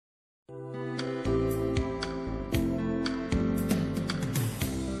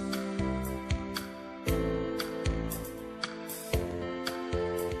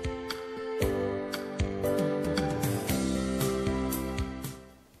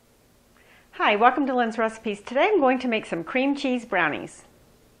Hi, welcome to Lynn's Recipes. Today I'm going to make some cream cheese brownies.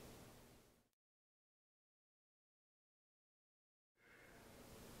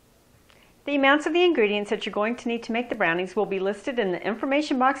 The amounts of the ingredients that you're going to need to make the brownies will be listed in the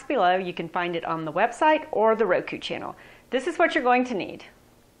information box below. You can find it on the website or the Roku channel. This is what you're going to need.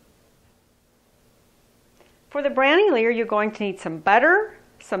 For the brownie layer, you're going to need some butter,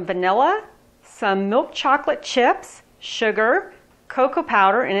 some vanilla, some milk chocolate chips, sugar, cocoa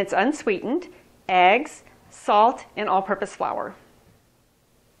powder and it's unsweetened, eggs, salt, and all-purpose flour.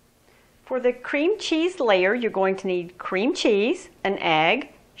 For the cream cheese layer, you're going to need cream cheese, an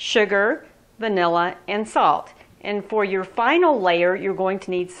egg, sugar, vanilla, and salt. And for your final layer, you're going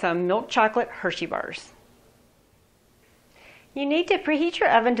to need some milk chocolate Hershey bars. You need to preheat your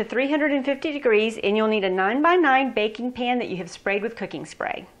oven to 350 degrees and you'll need a 9x9 baking pan that you have sprayed with cooking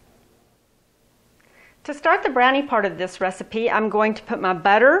spray. To start the brownie part of this recipe, I'm going to put my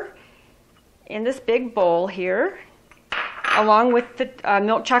butter in this big bowl here, along with the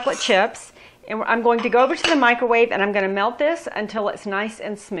milk chocolate chips. And I'm going to go over to the microwave and I'm going to melt this until it's nice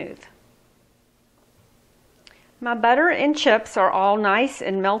and smooth. My butter and chips are all nice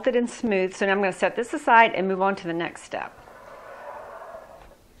and melted and smooth, so now I'm going to set this aside and move on to the next step.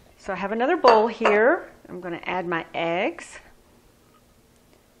 So I have another bowl here. I'm going to add my eggs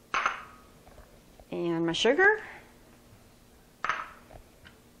and my sugar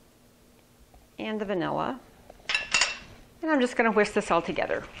and the vanilla, and I'm just going to whisk this all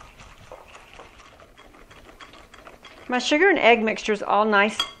together. My sugar and egg mixture is all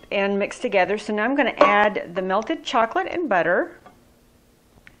nice and mixed together, so now I'm going to add the melted chocolate and butter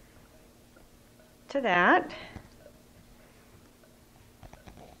to that.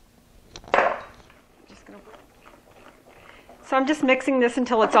 So I'm just mixing this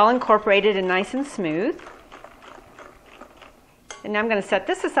until it's all incorporated and nice and smooth. And now I'm going to set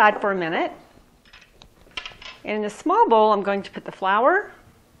this aside for a minute. And in a small bowl, I'm going to put the flour,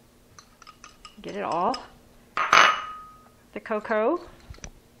 get it all, the cocoa,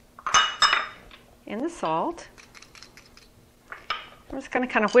 and the salt. I'm just going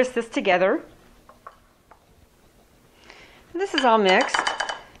to kind of whisk this together. And this is all mixed,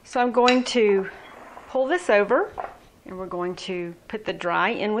 so I'm going to pull this over. And we're going to put the dry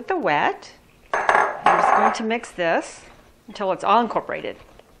in with the wet. I'm just going to mix this until it's all incorporated.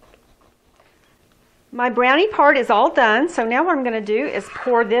 My brownie part is all done, so now what I'm going to do is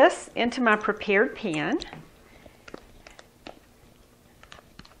pour this into my prepared pan.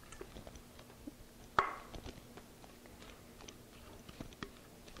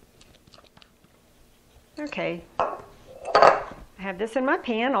 Okay. I have this in my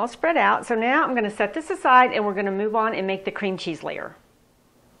pan all spread out, so now I'm going to set this aside and we're going to move on and make the cream cheese layer.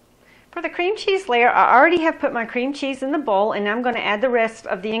 For the cream cheese layer, I already have put my cream cheese in the bowl and now I'm going to add the rest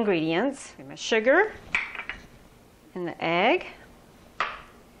of the ingredients. My sugar and the egg,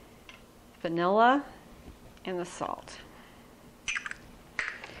 vanilla, and the salt.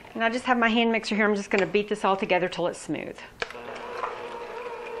 And I just have my hand mixer here. I'm just going to beat this all together till it's smooth.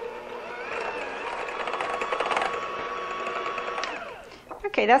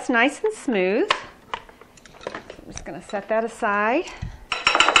 Okay, that's nice and smooth. I'm just going to set that aside.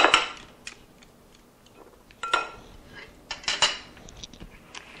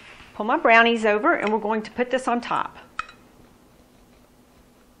 Pull my brownies over and we're going to put this on top.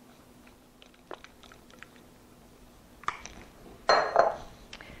 I'm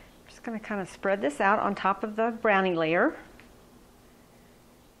just going to kind of spread this out on top of the brownie layer.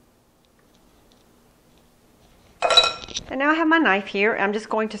 And now I have my knife here. I'm just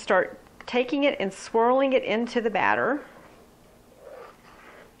going to start taking it and swirling it into the batter.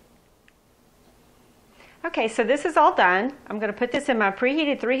 Okay, so this is all done. I'm going to put this in my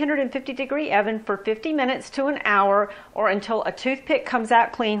preheated 350 degree oven for 50 minutes to an hour or until a toothpick comes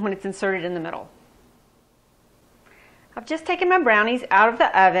out clean when it's inserted in the middle. I've just taken my brownies out of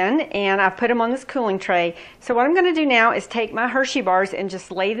the oven and I've put them on this cooling tray. So what I'm going to do now is take my Hershey bars and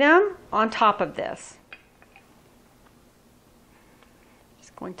just lay them on top of this.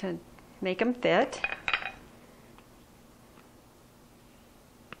 Going to make them fit.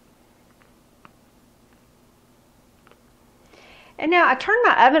 And now I turned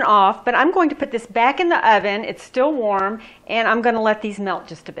my oven off, but I'm going to put this back in the oven. It's still warm, and I'm going to let these melt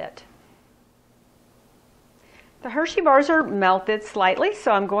just a bit. The Hershey bars are melted slightly,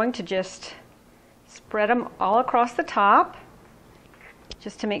 so I'm going to just spread them all across the top,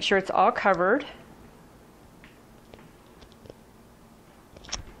 just to make sure it's all covered.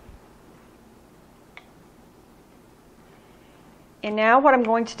 And now what I'm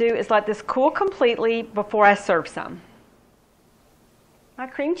going to do is let this cool completely before I serve some. My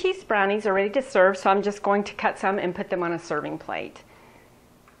cream cheese brownies are ready to serve, so I'm just going to cut some and put them on a serving plate.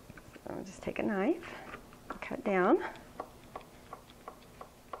 So I'll just take a knife and cut down.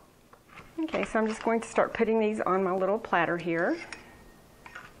 Okay, so I'm just going to start putting these on my little platter here.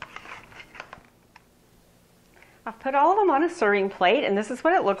 I've put all of them on a serving plate, and this is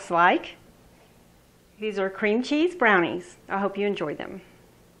what it looks like. These are cream cheese brownies. I hope you enjoyed them.